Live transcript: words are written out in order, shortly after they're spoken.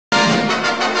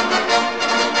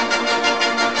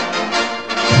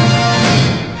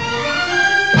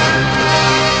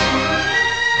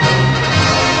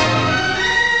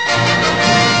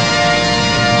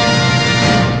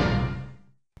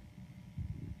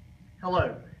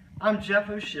Hello, I'm Jeff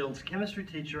OShields, chemistry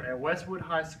teacher at Westwood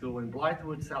High School in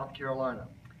Blythewood, South Carolina.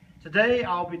 Today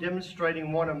I'll be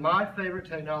demonstrating one of my favorite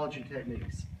technology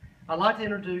techniques. I'd like to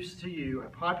introduce to you a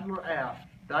popular app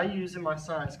that I use in my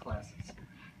science classes.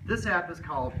 This app is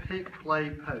called Pick,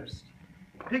 Play, Post.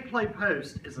 Pick, Play,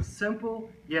 Post is a simple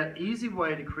yet easy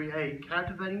way to create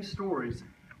captivating stories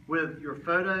with your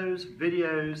photos,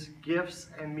 videos, GIFs,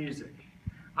 and music.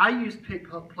 I use Pick,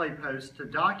 Play, Post to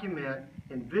document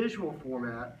in visual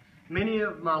format many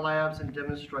of my labs and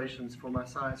demonstrations for my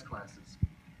science classes.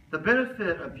 The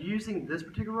benefit of using this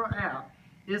particular app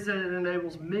is that it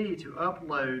enables me to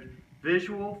upload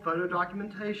visual photo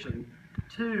documentation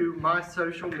to my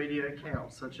social media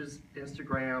accounts such as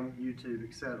Instagram, YouTube,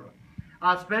 etc.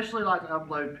 I especially like to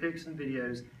upload pics and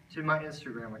videos to my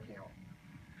Instagram account.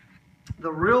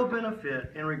 The real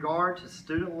benefit in regard to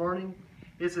student learning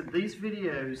is that these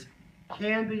videos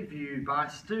can be viewed by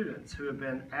students who have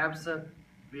been absent,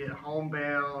 be it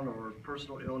homebound or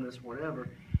personal illness, whatever,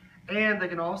 and they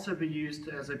can also be used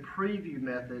as a preview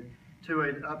method to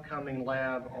an upcoming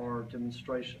lab or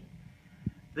demonstration.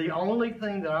 The only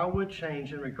thing that I would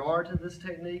change in regard to this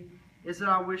technique is that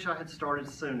I wish I had started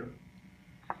sooner.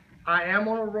 I am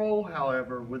on a roll,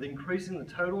 however, with increasing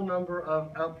the total number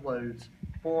of uploads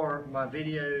for my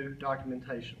video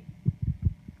documentation.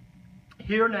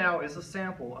 Here now is a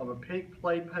sample of a Pick,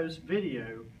 Play, Post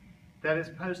video that is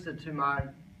posted to my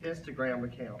Instagram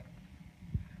account.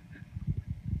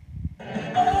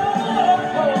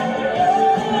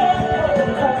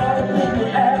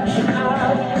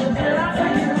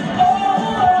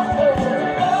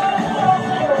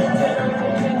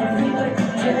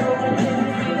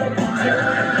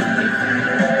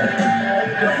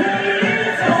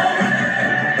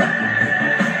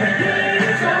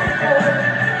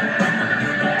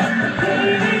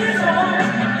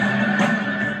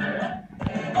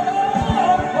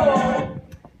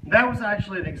 That was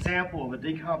actually an example of a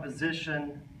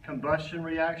decomposition combustion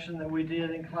reaction that we did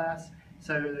in class.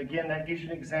 So again, that gives you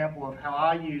an example of how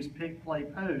I use Pick, Play,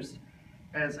 Post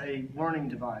as a learning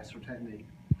device or technique.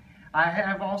 I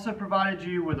have also provided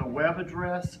you with a web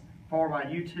address for my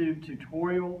YouTube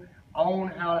tutorial on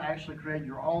how to actually create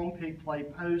your own Pick, Play,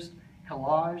 Post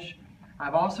collage.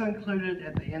 I've also included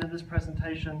at the end of this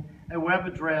presentation a web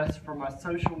address for my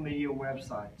social media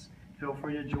websites. Feel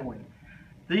free to join.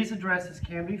 These addresses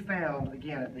can be found,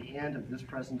 again, at the end of this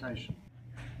presentation.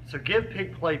 So give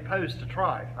Pick, Play, Post a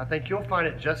try. I think you'll find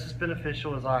it just as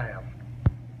beneficial as I have.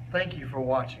 Thank you for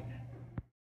watching.